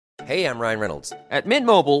Hey, I'm Ryan Reynolds. At Mint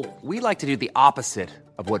Mobile, we like to do the opposite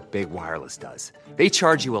of what Big Wireless does. They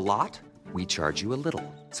charge you a lot, we charge you a little.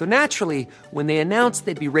 So naturally, when they announced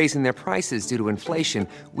they'd be raising their prices due to inflation,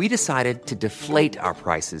 we decided to deflate our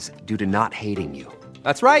prices due to not hating you.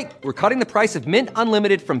 That's right. We're cutting the price of Mint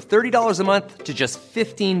Unlimited from $30 a month to just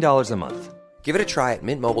 $15 a month. Give it a try at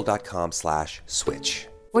mintmobile.com/switch.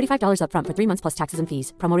 $45 up front for 3 months plus taxes and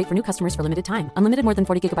fees. Promo rate for new customers for limited time. Unlimited more than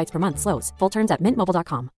 40 gigabytes per month. Slows full terms at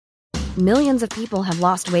mintmobile.com. Millions of people have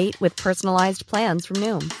lost weight with personalized plans from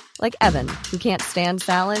Noom. Like Evan, who can't stand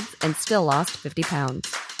salads and still lost 50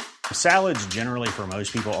 pounds. Salads generally for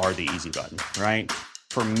most people are the easy button, right?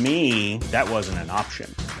 For me, that wasn't an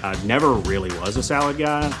option. I never really was a salad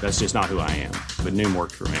guy. That's just not who I am. But Noom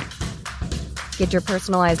worked for me. Get your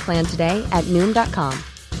personalized plan today at Noom.com.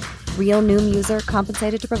 Real Noom user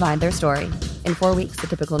compensated to provide their story. In 4 weeks, the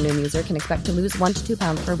typical Noom user can expect to lose 1 to 2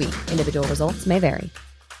 pounds per week. Individual results may vary.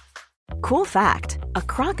 Cool fact, a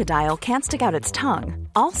crocodile can't stick out its tongue.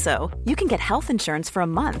 Also, you can get health insurance for a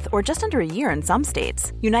month or just under a year in some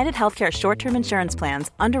states. United Healthcare short-term insurance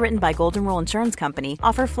plans, underwritten by Golden Rule Insurance Company,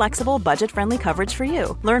 offer flexible, budget-friendly coverage for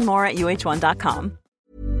you. Learn more at uh1.com.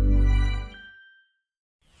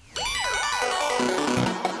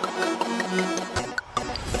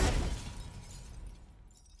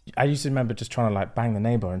 I used to remember just trying to like bang the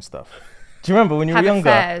neighbor and stuff. Do you remember when you were Have younger?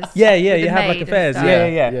 affairs Yeah, with you the have like maid and affairs. stuff.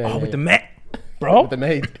 Yeah. With the maid, bro. With the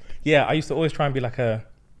maid. Yeah, I used to always try and be like a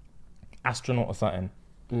astronaut or something,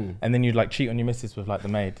 and then you'd like cheat on your missus with like the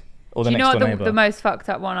maid or the Do you next know door what neighbor. the most fucked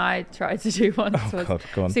up one I tried to do once was? God,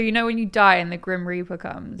 go on. So you know when you die and the Grim Reaper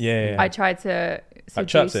comes? Yeah. I tried to Like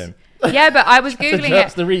chirps him. Yeah, but I was Googling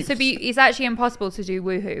chirps it. the reaps. So it's actually impossible to do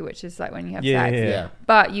woohoo, which is like when you have sex. Yeah.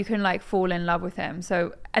 But you can like fall in love with him.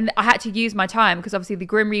 So, and I had to use my time because obviously the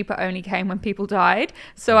Grim Reaper only came when people died.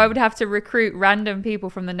 So I would have to recruit random people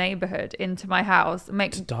from the neighborhood into my house,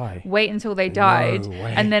 To die? wait until they died,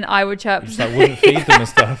 way. and then I would chirp. You just like wouldn't feed them and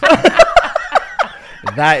stuff.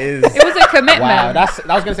 That is. It was a commitment. Wow,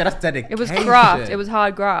 I was gonna say that's dedication. It was graft. It was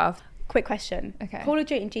hard graft. Quick question. Okay. Call of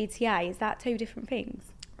Duty and GTA, is that two different things?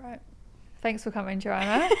 Right. Thanks for coming,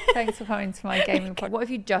 Joanna. Thanks for coming to my gaming podcast. What if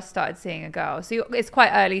you just started seeing a girl? So it's quite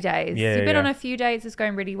early days. Yeah, You've been yeah. on a few dates, it's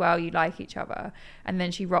going really well, you like each other, and then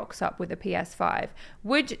she rocks up with a PS5.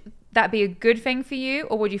 Would that be a good thing for you,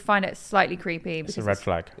 or would you find it slightly creepy? It's a red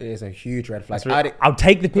flag. It is a huge red flag. I'll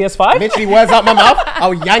take the PS5. Literally words out my mouth.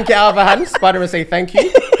 I'll yank it out of her hand, Spider, and say thank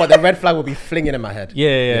you. But the red flag will be flinging in my head.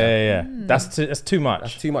 Yeah. That's too much.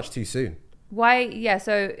 That's too much too soon. Why? Yeah.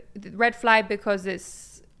 So the red flag because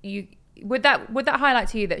it's you. Would that highlight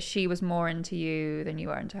to you that she was more into you than you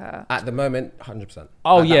were into her? At the moment, 100%.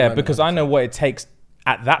 Oh yeah, because I know what it takes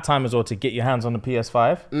at that time as well to get your hands on the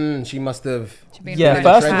PS5. She must have. Yeah,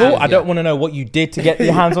 first of all, I don't want to know what you did to get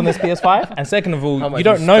your hands on this PS5, and second of all, you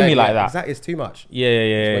don't know me like that. That is too much.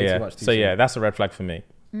 Yeah. Too much too So soon. yeah, that's a red flag for me.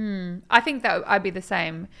 I think that I'd be the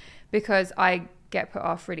same because I get put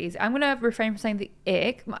off really easy. I'm going to refrain from saying the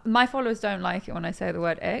ick. My followers don't like it when I say the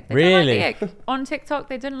word ick. They Really? don't like the ick. On TikTok,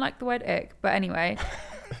 they didn't like the word ick. But anyway,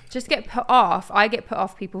 just get put off. I get put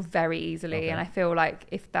off people very easily. And I feel like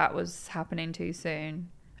if that was happening too soon,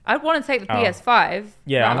 I'd want to take the PS5.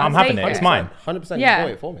 Yeah, but I'm I'll having take it. It's mine. 100%. Yeah. You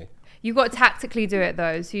bought it for me. You've got to tactically do it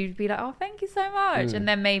though. So you'd be like, oh, thank you so much. And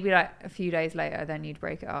then maybe like a few days later, then you'd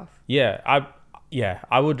break it off. Yeah,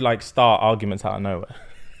 I would like start arguments out of nowhere.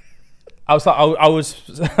 I'd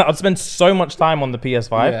spend so much time on the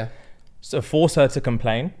PS5, Yeah. so force her to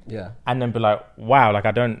complain, Yeah. and then be like, wow, like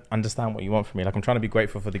I don't understand what you want from me. Like I'm trying to be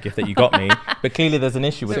grateful for the gift that you got me, but clearly there's an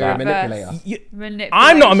issue with So you're a that. manipulator.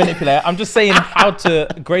 I'm not a manipulator. I'm just saying how to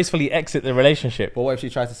gracefully exit the relationship. But what if she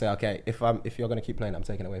tries to say, okay, if you're gonna keep playing, I'm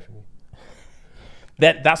taking it away from you.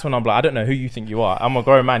 That's when I'm like, I don't know who you think you are. I'm a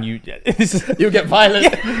grown man. You get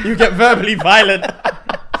violent. You get verbally violent.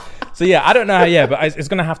 So yeah, I don't know how. Yeah, but it's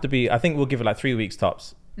gonna have to be. I think we'll give it like 3 weeks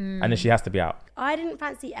tops, and then she has to be out. I didn't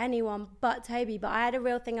fancy anyone but Toby, but I had a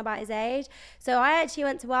real thing about his age. So I actually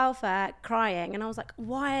went to welfare crying, and I was like,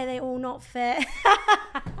 why are they all not fit?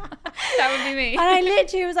 That would be me. And I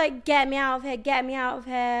literally was like, get me out of here, get me out of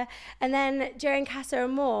here. And then during Casa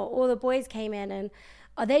Amor, all the boys came in and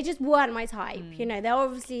they just weren't my type. You know, they're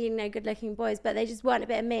obviously, good looking boys, but they just weren't a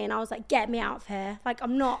bit of me. And I was like, get me out of here. Like,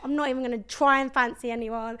 I'm not even going to try and fancy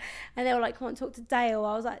anyone. And they were like, come on, talk to Dale.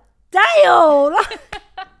 I was like, Dale!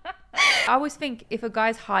 I always think if a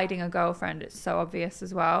guy's hiding a girlfriend, it's so obvious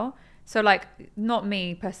as well. So like, not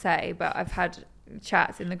me per se, but I've had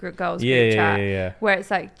chats in the girls group chat where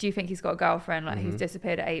it's like, do you think he's got a girlfriend? Like he's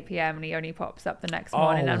disappeared at 8 p.m. and he only pops up the next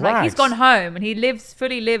morning. And I'm like, he's gone home and he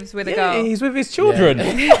fully lives with a girl. He's with his children.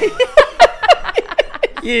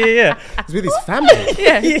 Yeah. He's with his family.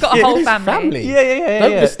 Yeah, he's got a whole His family. Yeah.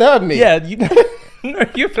 Don't disturb me. Yeah, no,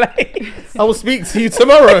 you play. I will speak to you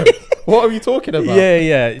tomorrow. What are you talking about?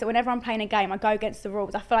 Yeah. So whenever I'm playing a game, I go against the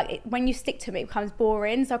rules. I feel like when you stick to me, it becomes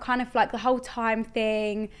boring. So I kind of like the whole time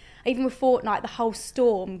thing, even with Fortnite, the whole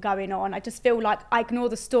storm going on. I just feel like I ignore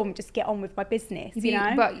the storm, just get on with my business, you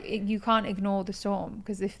know? But you can't ignore the storm,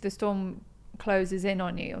 because if the storm closes in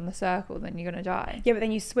on you on the circle, then you're going to die. Yeah, but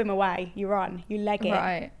then you swim away, you run, you leg it.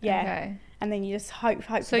 Right, Yeah. okay. And then you just hope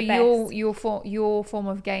So for the best. your form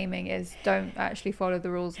of gaming is don't actually follow the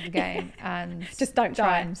rules of the game and Just don't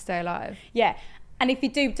try die. and stay alive. Yeah. And if you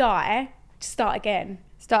do die, just start again.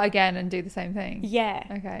 Start again and do the same thing. Yeah.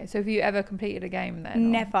 Okay. So have you ever completed a game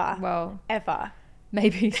then? Never. Well, Ever.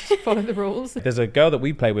 maybe follow the rules. There's a girl that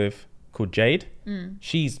we play with called Jade.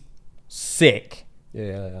 She's sick.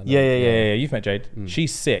 Yeah. Yeah. You've met Jade.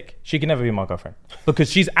 She's sick. She can never be my girlfriend because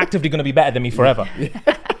she's actively going to be better than me forever.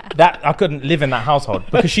 That I couldn't live in that household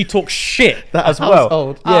because she talks shit as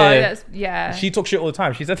well. Yeah. She talks shit all the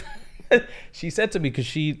time. She said to me,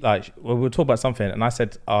 because we were talking about something and I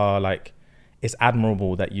said, like, it's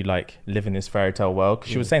admirable that you like live in this fairy tale world. 'Cause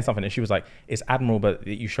she was saying something and she was like, it's admirable that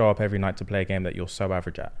you show up every night to play a game that you're so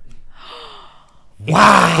average at.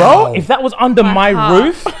 Wow. Bro, if that was under my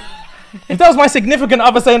roof, if that was my significant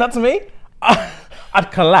other saying that to me,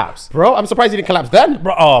 I'd collapse. Bro, I'm surprised you didn't collapse then.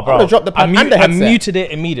 Bro, I'm gonna drop the pad and the I headset. muted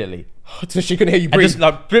it immediately. So she couldn't hear you I breathe. just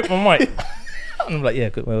like flip my mic. And I'm like, yeah,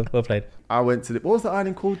 good, well played. I went to what was the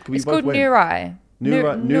island called? It's called Nuri. Nuri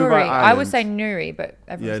I would Island. say Nuri, but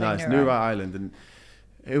everyone's saying Nuri Island. And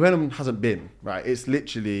whoever hasn't been, right, it's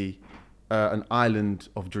literally an island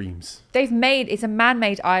of dreams. It's a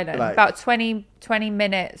man-made island, Like- about 20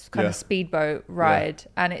 minutes kind of speedboat ride,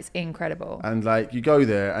 and it's incredible. And like you go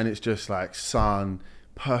there and it's just like sun,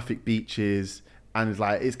 perfect beaches, and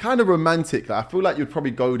it's kind of romantic. Like, I feel like you'd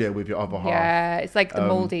probably go there with your other half. Yeah, it's like the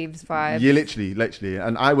Maldives vibe. Yeah, literally.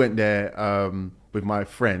 And I went there with my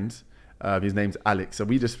friend. His name's Alex. So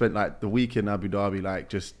we just spent like the week in Abu Dhabi, like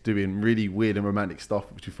just doing really weird and romantic stuff,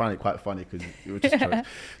 which we find it quite funny because it was just jokes.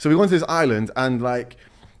 So we went to this island and like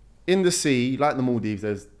in the sea, like the Maldives,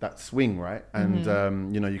 there's that swing, right?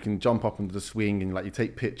 And you can jump up onto the swing and like you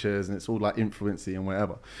take pictures and it's all like influency and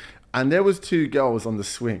whatever. And there was 2 girls on the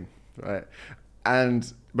swing, right?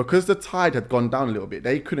 And because the tide had gone down a little bit,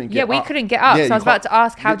 they couldn't get up. Yeah, we couldn't get up. So I was about to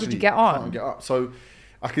ask, how did you get on? Can't get up. So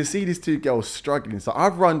I can see these 2 girls struggling. So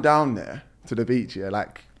I've run down there to the beach,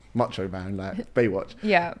 like Macho Man, like Baywatch.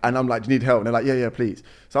 Yeah. And I'm like, do you need help? And they're like, yeah, please.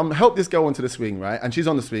 So I'm help this girl onto the swing, right? And she's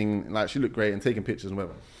on the swing, like she looked great and taking pictures and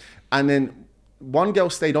whatever. And then one girl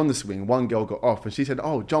stayed on the swing, one girl got off and she said,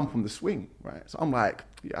 oh, jump on the swing, right? So I'm like,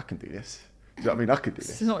 yeah, I can do this. Do you know what I mean? I could do this.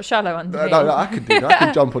 It's not shallow underneath. No, I could do that. I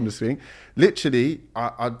can jump on the swing. Literally,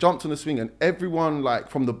 I jumped on the swing and everyone like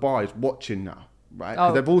from the bar is watching now, right?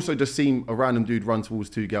 Because they've also just seen a random dude run towards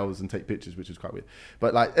 2 girls and take pictures, which is quite weird.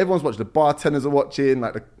 But like everyone's watching. The bartenders are watching,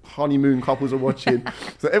 like the honeymoon couples are watching.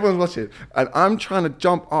 So everyone's watching. And I'm trying to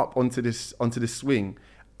jump up onto this swing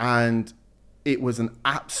and it was an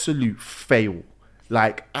absolute fail.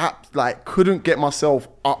 Like couldn't get myself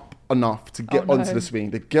up enough to get onto the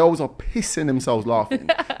swing. The girls are pissing themselves laughing.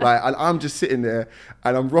 And I'm just sitting there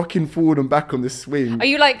and I'm rocking forward and back on this swing. Are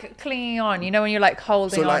you like clinging on? You know when you're like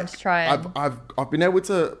holding on to try and... I've been able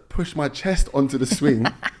to push my chest onto the swing,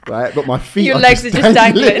 right? But my feet Your legs are just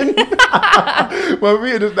dangling. My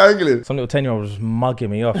feet are just dangling. Some little 10-year-old was mugging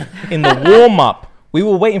me off in the warm-up. We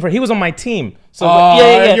were waiting for. He was on my team. So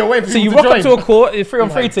You're waiting for so you to rock join. up to a court,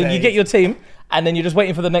 3-on-3 team. You days. get your team, and then you're just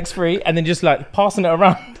waiting for the next 3, and then just like passing it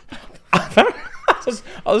around.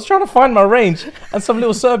 I was trying to find my range, and some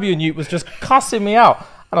little Serbian youth was just cussing me out.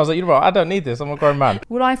 And I was like, you know what? I don't need this. I'm a grown man.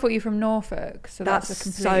 Well, I thought you were from Norfolk, so that's a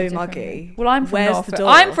completely so different muggy. thing. Well, I'm from Where's Norfolk. the door?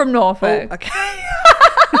 I'm from Norfolk. Oh, okay.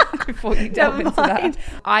 Before you delve Never into that, mind.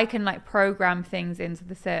 I can like program things into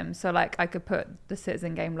the Sims. So like I could put the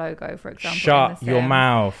Citizen Game logo, for example. in Shut the your Sims.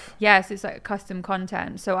 mouth. Yes, it's like custom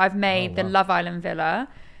content. So I've made the Love Island villa.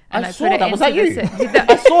 And I saw that. Was into that you?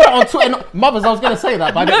 the I saw it on Twitter. Mothers, I was going to say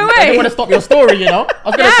that, but No I way. didn't want to stop your story, you know? I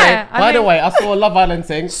was going to Yeah, say, by the way, I saw a Love Island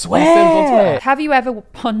thing. Swear. Sims on Twitter. Have you ever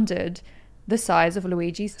pondered the size of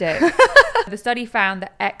Luigi's dick? The study found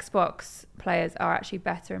that Xbox players are actually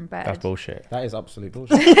better in bed. That's bullshit. That is absolute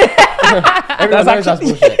bullshit. Everyone knows that's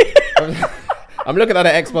bullshit. I'm looking at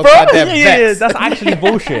an Xbox and they're vexed. That's actually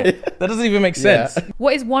bullshit. That doesn't even make sense.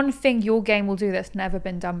 What is one thing your game will do that's never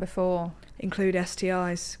been done before? Include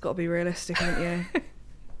STIs. Got to be realistic, haven't you?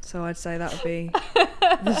 So I'd say that would be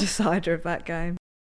the decider of that game.